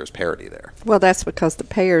sure that there's parity there. Well, that's because the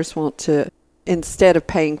payers want to, instead of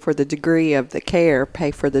paying for the degree of the care,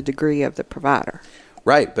 pay for the degree of the provider.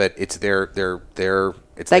 Right, but it's their own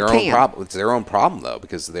problem. It's their own problem though,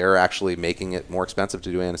 because they're actually making it more expensive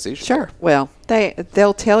to do anesthesia. Sure. Well,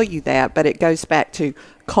 they'll tell you that, but it goes back to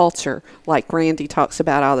culture, like Randy talks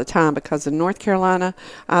about all the time. Because in North Carolina,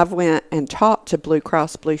 I've went and talked to Blue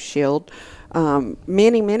Cross Blue Shield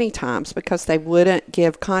many times because they wouldn't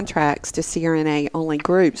give contracts to CRNA only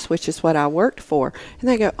groups, which is what I worked for. And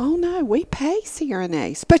they go, oh no, we pay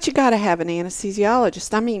CRNAs, but you got to have an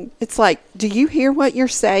anesthesiologist. I mean, it's like, do you hear what you're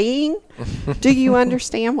saying? Do you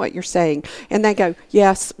understand what you're saying? And they go,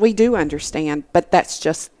 yes, we do understand, but that's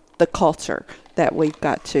just the culture that we've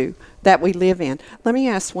got to that we live in. Let me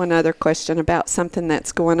ask one other question about something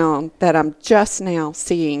that's going on that I'm just now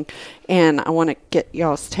seeing, and I want to get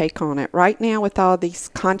y'all's take on it. Right now, with all these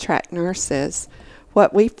contract nurses,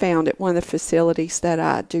 what we found at one of the facilities that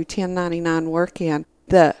I do 1099 work in,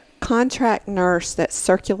 the contract nurse that's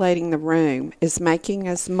circulating the room is making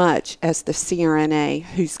as much as the CRNA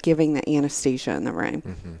who's giving the anesthesia in the room.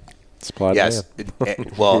 Mm-hmm. Supply Yes.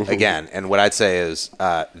 demand. Well, again, and what I'd say is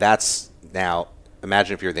that's now,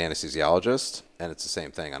 imagine if you're the anesthesiologist and it's the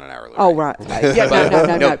same thing on an hourly rate. Oh, right.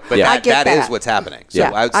 Yeah, no. But I get that is what's happening. So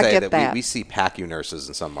Yeah, I would I say get that that. we see PACU nurses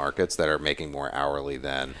in some markets that are making more hourly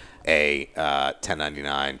than a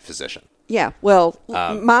 1099 physician. Yeah, well,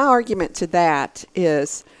 my argument to that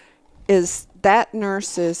is that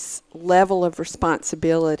nurse's level of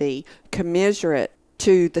responsibility commensurate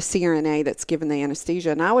to the CRNA that's given the anesthesia?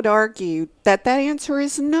 And I would argue that answer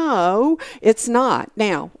is no, it's not.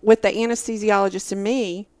 Now, with the anesthesiologist and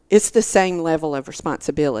me, it's the same level of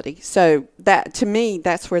responsibility. So that, to me,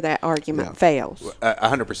 that's where that argument fails.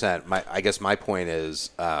 100%. I guess my point is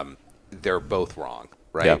they're both wrong,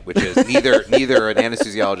 right? Yeah. Which is neither an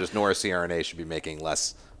anesthesiologist nor a CRNA should be making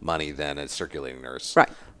less money than a circulating nurse. Right.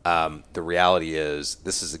 The reality is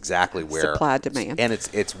this is exactly where Supply demand. and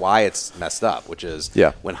it's why it's messed up, which is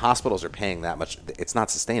Yeah. when hospitals are paying that much, it's not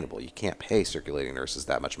sustainable. You can't pay circulating nurses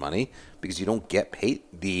that much money because you don't get paid.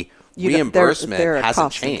 The reimbursement they're a hasn't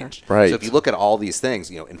cost center. changed. Right. So if you look at all these things,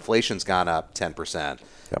 inflation's gone up 10%,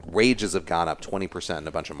 Yep. wages have gone up 20% in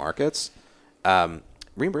a bunch of markets.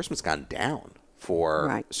 Reimbursement's gone down for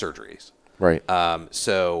Right. surgeries. Right.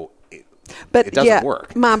 So But it doesn't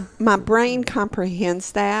work. My brain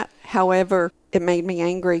comprehends that. However, it made me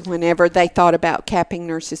angry whenever they thought about capping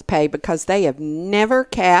nurses' pay because they have never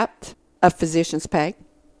capped a physician's pay.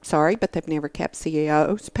 Sorry, but they've never capped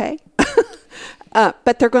CEO's pay.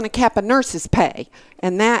 But they're going to cap a nurse's pay,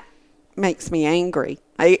 and that makes me angry.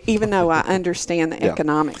 Even though I understand the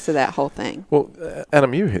economics of that whole thing. Well,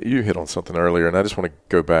 Adam, you hit on something earlier, and I just want to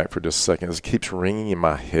go back for just a second. It keeps ringing in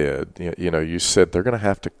my head. You said they're going to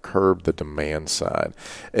have to curb the demand side,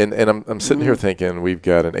 and I'm sitting here thinking we've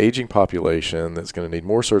got an aging population that's going to need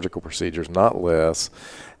more surgical procedures, not less.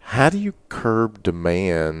 How do you curb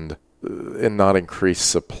demand and not increase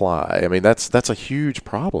supply? I mean, that's a huge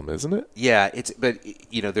problem, isn't it? Yeah, but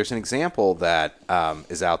there's an example that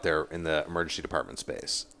is out there in the emergency department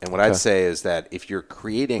space, and what I'd say is that if you're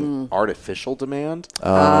creating artificial demand,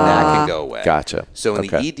 that can go away. Gotcha. So in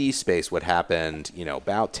the ED space, what happened,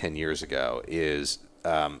 about 10 years ago, is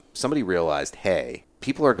somebody realized, hey,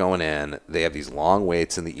 people are going in, they have these long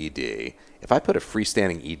waits in the ED. If I put a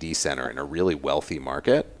freestanding ED center in a really wealthy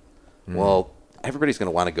market, well, everybody's going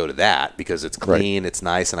to want to go to that because it's clean, it's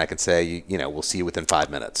nice, and I can say, we'll see you within 5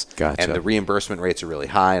 minutes. Gotcha. And the reimbursement rates are really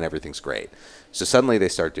high and everything's great. So suddenly they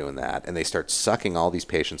start doing that, and they start sucking all these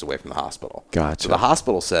patients away from the hospital. Gotcha. So the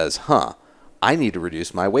hospital says, I need to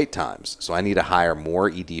reduce my wait times. So I need to hire more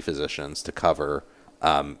ED physicians to cover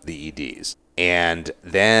the EDs. And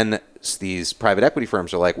then these private equity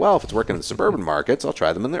firms are like, well, if it's working in the suburban markets, I'll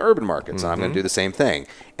try them in the urban markets, and I'm going to do the same thing.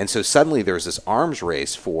 And so suddenly there's this arms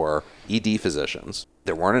race for ED physicians.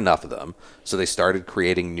 There weren't enough of them, so they started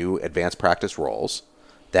creating new advanced practice roles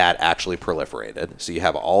that actually proliferated. So you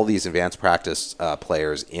have all these advanced practice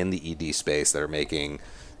players in the ED space that are making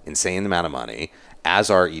insane amount of money, as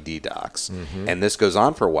are ED docs. And this goes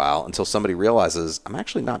on for a while until somebody realizes, I'm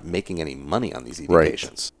actually not making any money on these ED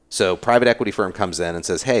patients. So private equity firm comes in and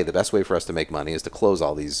says, hey, the best way for us to make money is to close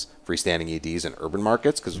all these freestanding EDs in urban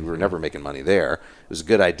markets because we were never making money there. It was a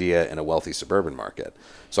good idea in a wealthy suburban market.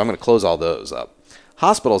 So I'm going to close all those up.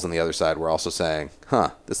 Hospitals on the other side were also saying,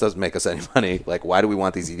 this doesn't make us any money. Like, why do we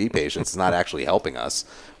want these ED patients? It's not actually helping us.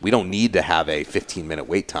 We don't need to have a 15-minute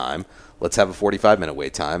wait time. Let's have a 45-minute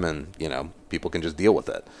wait time, and, people can just deal with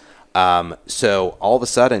it. So all of a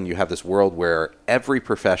sudden, you have this world where every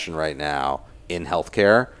profession right now in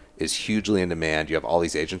healthcare is hugely in demand. You have all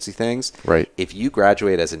these agency things. Right. If you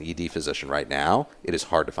graduate as an ED physician right now, it is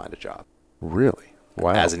hard to find a job. Really?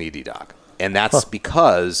 Wow. As an ED doc. And that's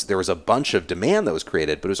because there was a bunch of demand that was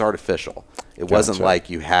created, but it was artificial. It wasn't like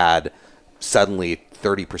you had suddenly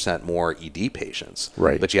 30% more ED patients,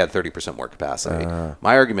 but you had 30% more capacity.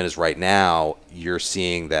 My argument is right now you're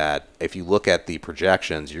seeing that if you look at the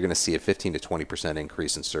projections, you're going to see a 15 to 20%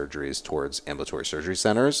 increase in surgeries towards ambulatory surgery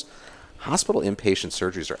centers. Hospital inpatient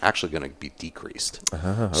surgeries are actually going to be decreased.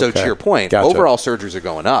 So to your point, overall surgeries are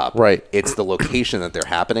going up. Right. It's the location that they're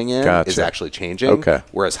happening in is actually changing. Okay.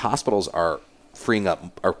 Whereas hospitals are freeing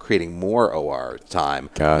up, are creating more OR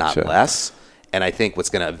time, Gotcha. not less. And I think what's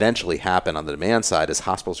going to eventually happen on the demand side is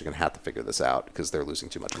hospitals are going to have to figure this out because they're losing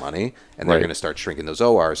too much money, and they're Right. going to start shrinking those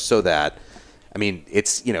ORs so that, I mean,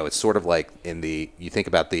 it's sort of like you think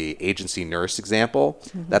about the agency nurse example.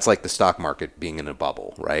 That's like the stock market being in a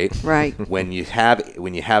bubble, right? Right. When you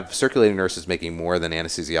have circulating nurses making more than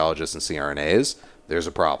anesthesiologists and CRNAs, there's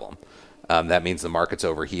a problem. That means the market's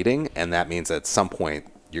overheating, and that means at some point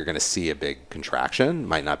you're going to see a big contraction.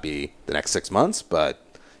 Might not be the next 6 months, but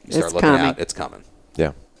you start It's looking coming. out, it's coming.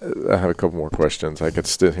 Yeah. I have a couple more questions. I could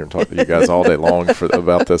sit here and talk to you guys all day long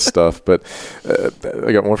about this stuff, but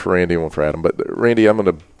I got one for Randy and one for Adam. But Randy, I'm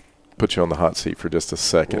going to put you on the hot seat for just a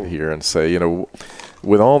second here and say,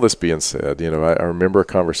 with all this being said, I remember a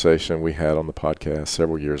conversation we had on the podcast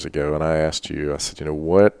several years ago, and I asked you, I said,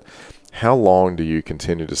 how long do you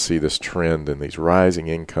continue to see this trend in these rising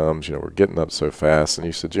incomes? We're getting up so fast. And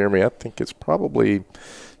you said, Jeremy, I think it's probably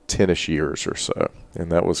 10-ish years or so.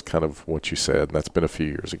 And that was kind of what you said, and that's been a few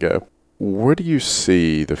years ago. Where do you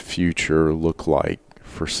see the future look like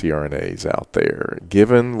for CRNAs out there,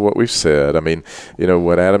 given what we've said? I mean,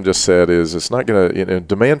 what Adam just said is it's not going to,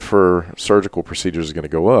 demand for surgical procedures is going to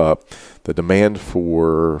go up. The demand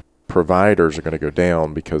for providers are going to go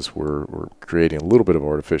down because we're creating a little bit of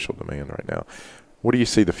artificial demand right now. What do you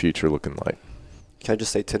see the future looking like? Can I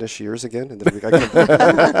just say 10-ish years again? And then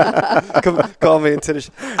call me in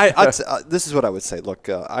 10-ish. This is what I would say. Look,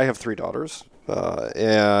 I have 3 daughters.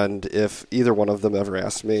 And if either one of them ever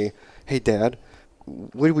asked me, hey, Dad,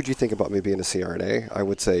 what would you think about me being a CRNA? I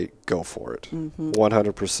would say, go for it.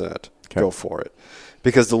 100%. Go for it.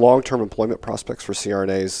 Because the long-term employment prospects for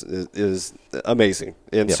CRNAs is amazing.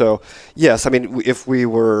 And so, yes, I mean, if we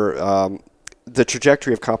were the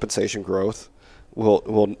trajectory of compensation growth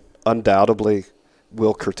will undoubtedly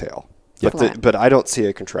will curtail. But I don't see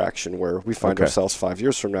a contraction where we find ourselves 5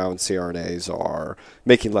 years from now and CRNAs are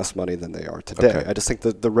making less money than they are today. Okay. I just think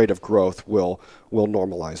that the rate of growth will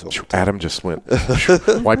normalize over time. Adam just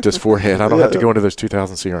wiped his forehead. I don't have to go into those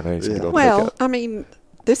 2,000 CRNAs. And go Well, I mean,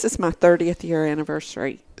 this is my 30th year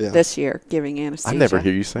anniversary this year, giving anesthesia. I never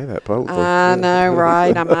hear you say that publicly. I know,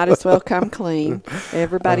 right? I might as well come clean.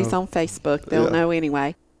 Everybody's on Facebook. They'll know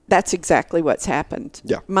anyway. That's exactly what's happened.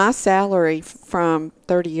 Yeah. My salary from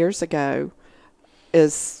 30 years ago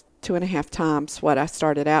is 2.5 times what I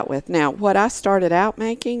started out with. Now, what I started out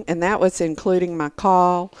making, and that was including my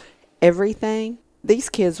call, everything, these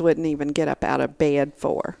kids wouldn't even get up out of bed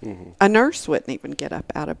for. A nurse wouldn't even get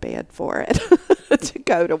up out of bed for it to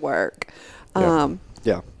go to work. Well,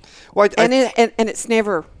 And it's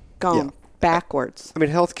never gone backwards. I mean,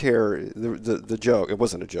 healthcare, the joke, it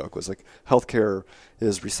wasn't a joke, it was like healthcare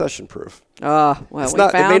is recession proof. Well, It's we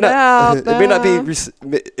not, found out. It may not be,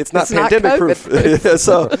 it's not pandemic proof.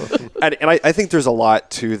 So, and I think there's a lot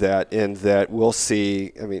to that in that we'll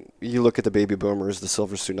see, I mean, you look at the baby boomers, the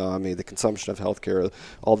silver tsunami, the consumption of healthcare,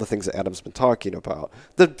 all the things that Adam's been talking about.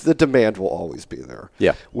 The demand will always be there.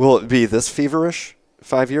 Yeah. Will it be this feverish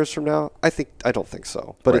 5 years from now? I don't think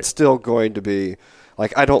so. But it's still going to be,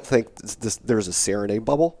 like, I don't think there's a CRNA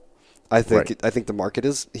bubble. I think the market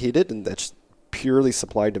is heated, and that's purely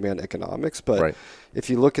supply-demand economics. But if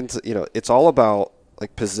you look into, it's all about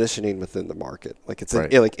like positioning within the market. Like it's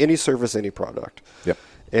like any service, any product. Yep.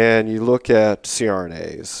 And you look at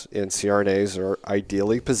CRNAs, and CRNAs are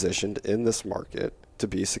ideally positioned in this market to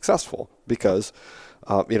be successful because,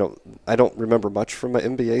 I don't remember much from my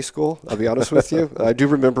MBA school, I'll be honest with you. I do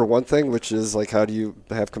remember one thing, which is like, how do you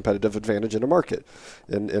have competitive advantage in a market?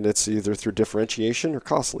 And it's either through differentiation or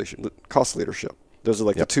cost leadership. Those are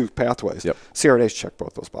like the two pathways. Yep. CRNAs check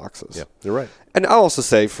both those boxes. Yeah, you're right. And I'll also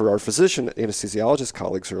say for our physician anesthesiologist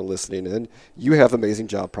colleagues who are listening in, you have amazing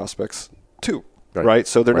job prospects too. Right.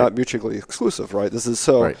 So they're not mutually exclusive, right? This is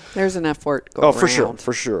so. Right. There's enough work going around.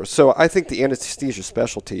 For sure. So I think the anesthesia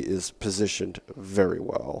specialty is positioned very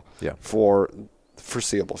well for the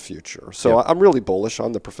foreseeable future. So I'm really bullish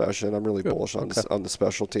on the profession. I'm really bullish on the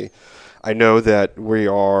specialty. I know that we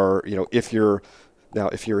are, if you're a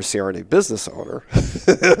CRNA business owner,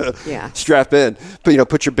 strap in. But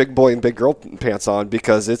put your big boy and big girl pants on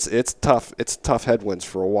because it's tough. It's tough headwinds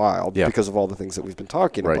for a while because of all the things that we've been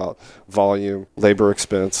talking about: volume, labor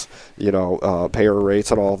expense, payer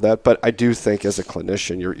rates, and all of that. But I do think as a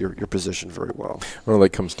clinician, you're positioned very well. Well,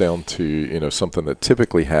 that comes down to something that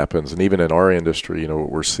typically happens, and even in our industry, what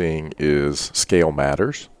we're seeing is scale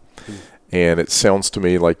matters. And it sounds to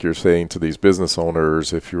me like you're saying to these business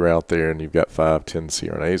owners, if you're out there and you've got 5-10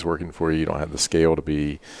 CRNAs working for you, you don't have the scale to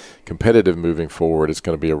be competitive moving forward, it's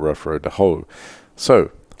going to be a rough road to hoe.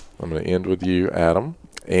 So I'm going to end with you, Adam.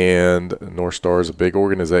 And North Star is a big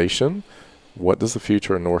organization. What does the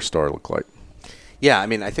future of North Star look like? Yeah, I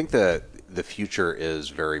mean, I think the the future is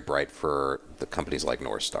very bright for the companies like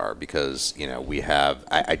Northstar because,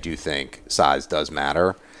 I do think size does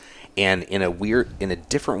matter. And in a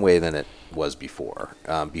different way than it was before.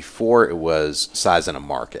 Before it was size in a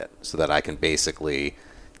market so that I can basically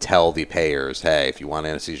tell the payers, hey, if you want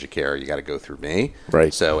anesthesia care, you got to go through me.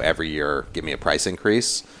 Right. So every year, give me a price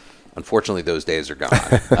increase. Unfortunately, those days are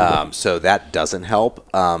gone. So that doesn't help.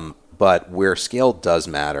 But where scale does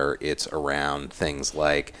matter, it's around things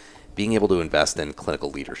like being able to invest in clinical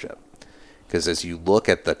leadership. Because as you look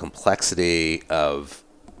at the complexity of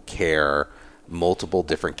care, multiple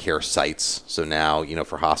different care sites. So now,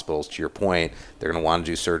 for hospitals, to your point, they're going to want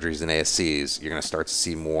to do surgeries in ASCs. You're going to start to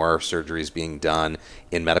see more surgeries being done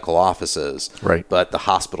in medical offices. Right. But the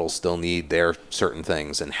hospitals still need their certain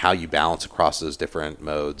things, and how you balance across those different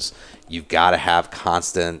modes. You've got to have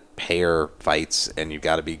constant payer fights, and you've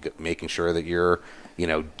got to be making sure that you're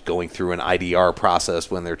going through an IDR process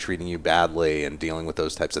when they're treating you badly and dealing with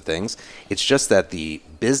those types of things. It's just that the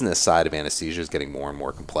business side of anesthesia is getting more and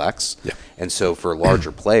more complex. Yeah. And so for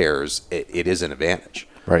larger players, it is an advantage.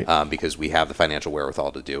 Right. Because we have the financial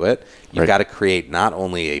wherewithal to do it. You've Right. got to create not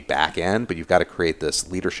only a back end, but you've got to create this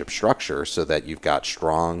leadership structure so that you've got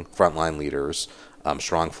strong frontline leaders,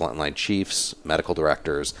 strong frontline chiefs, medical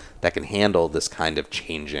directors that can handle this kind of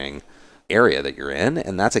changing area that you're in,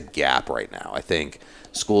 and that's a gap right now. I think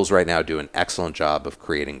schools right now do an excellent job of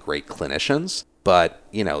creating great clinicians, but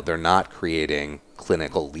they're not creating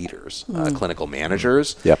clinical leaders, clinical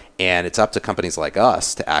managers. Yep. And it's up to companies like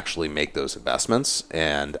us to actually make those investments,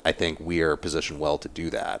 and I think we are positioned well to do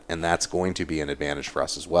that, and that's going to be an advantage for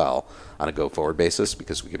us as well on a go-forward basis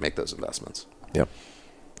because we can make those investments. Yep.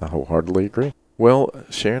 I wholeheartedly agree. Well,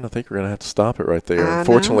 Sharon, I think we're going to have to stop it right there. I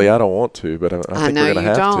Unfortunately, know. I don't want to, but I think know we're going to you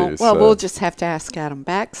have don't. to. Well, so. we'll just have to ask Adam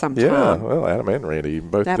back sometime. Yeah, well, Adam and Randy, you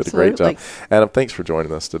both did a great Absolutely. job. Adam, thanks for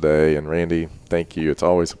joining us today. And Randy, thank you. It's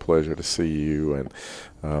always a pleasure to see you. And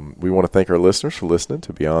we want to thank our listeners for listening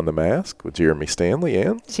to Beyond the Mask with Jeremy Stanley.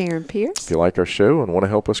 And Sharon Pierce. if you like our show and want to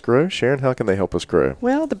help us grow, Sharon, how can they help us grow?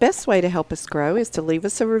 Well, the best way to help us grow is to leave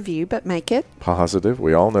us a review, but make it. Positive.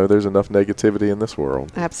 We all know there's enough negativity in this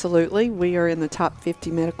world. Absolutely. We are in the top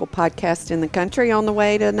 50 medical podcast in the country, on the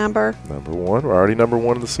way to number 1. We're already number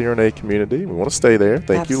 1 in the CRNA community. We want to stay there.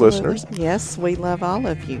 Thank you, Absolutely. listeners. Yes, we love all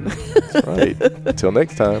of you. That's right. Until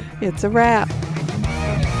next time. It's a wrap.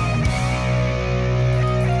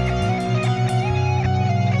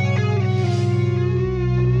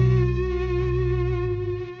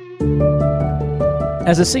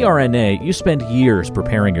 As a CRNA, you spend years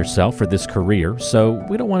preparing yourself for this career, so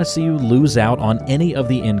we don't want to see you lose out on any of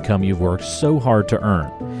the income you've worked so hard to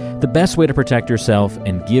earn. The best way to protect yourself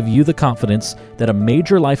and give you the confidence that a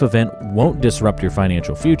major life event won't disrupt your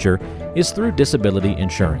financial future is through disability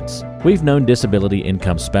insurance. We've known disability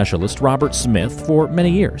income specialist Robert Smith for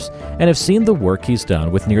many years and have seen the work he's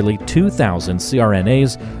done with nearly 2,000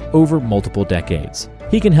 CRNAs over multiple decades.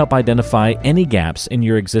 He can help identify any gaps in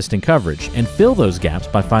your existing coverage and fill those gaps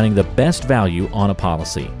by finding the best value on a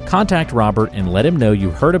policy. Contact Robert and let him know you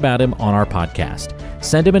heard about him on our podcast.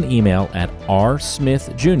 Send him an email at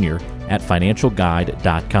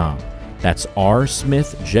rsmithjr@financialguide.com. That's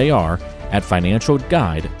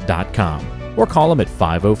rsmithjr@financialguide.com. Or call him at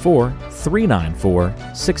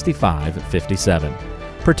 504-394-6557.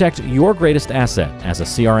 Protect your greatest asset as a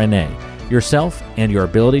CRNA, yourself and your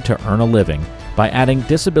ability to earn a living by adding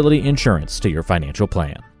disability insurance to your financial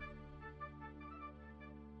plan.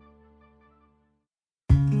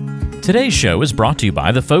 Today's show is brought to you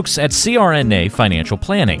by the folks at CRNA Financial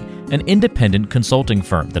Planning, an independent consulting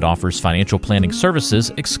firm that offers financial planning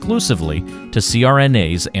services exclusively to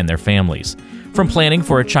CRNAs and their families. From planning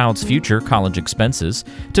for a child's future college expenses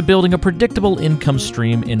to building a predictable income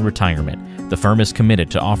stream in retirement, the firm is committed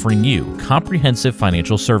to offering you comprehensive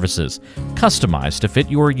financial services, customized to fit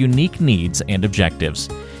your unique needs and objectives.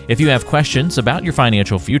 If you have questions about your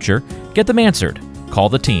financial future, get them answered. Call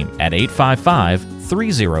the team at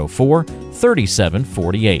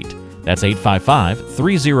 855-304-3748. That's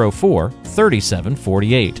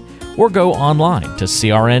 855-304-3748. Or go online to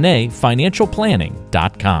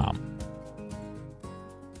crnafinancialplanning.com.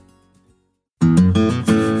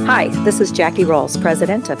 Hi, this is Jackie Rolls,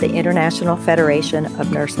 President of the International Federation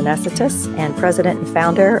of Nurse Anesthetists and President and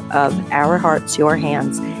founder of Our Hearts, Your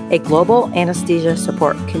Hands, a global anesthesia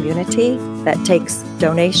support community that takes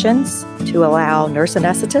donations to allow nurse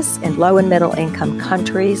anesthetists in low and middle income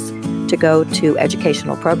countries to go to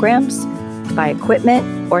educational programs, buy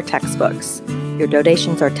equipment, or textbooks. Your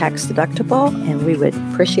donations are tax deductible, and we would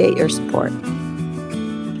appreciate your support.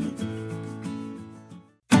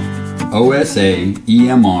 OSA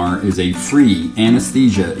EMR is a free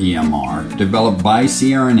anesthesia EMR developed by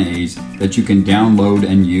CRNAs that you can download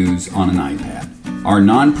and use on an iPad. Our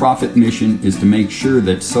nonprofit mission is to make sure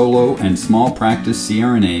that solo and small practice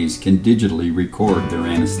CRNAs can digitally record their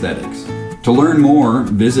anesthetics. To learn more,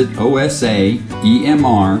 visit osaemr.com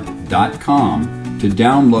to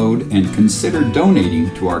download and consider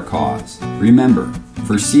donating to our cause. Remember,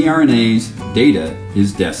 for CRNAs, data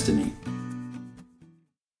is destiny.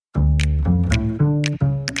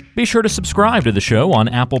 Be sure to subscribe to the show on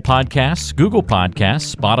Apple Podcasts, Google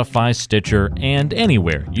Podcasts, Spotify, Stitcher, and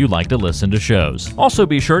anywhere you like to listen to shows. Also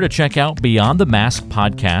be sure to check out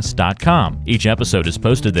BeyondTheMaskPodcast.com. Each episode is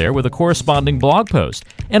posted there with a corresponding blog post,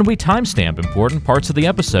 and we timestamp important parts of the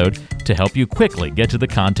episode to help you quickly get to the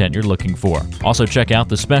content you're looking for. Also check out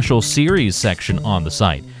the special series section on the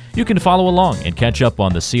site. You can follow along and catch up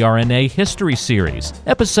on the CRNA History Series,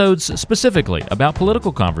 episodes specifically about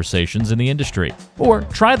political conversations in the industry, or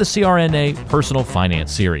try the CRNA Personal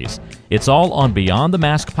Finance Series. It's all on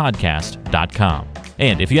BeyondTheMaskPodcast.com.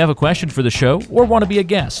 And if you have a question for the show or want to be a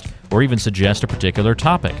guest, or even suggest a particular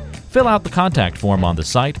topic, fill out the contact form on the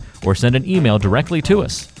site or send an email directly to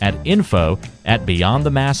us at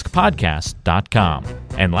info@BeyondTheMaskPodcast.com.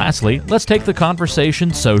 And lastly, let's take the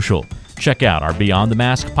conversation social. Check out our Beyond the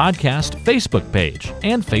Mask podcast Facebook page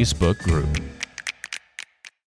and Facebook group.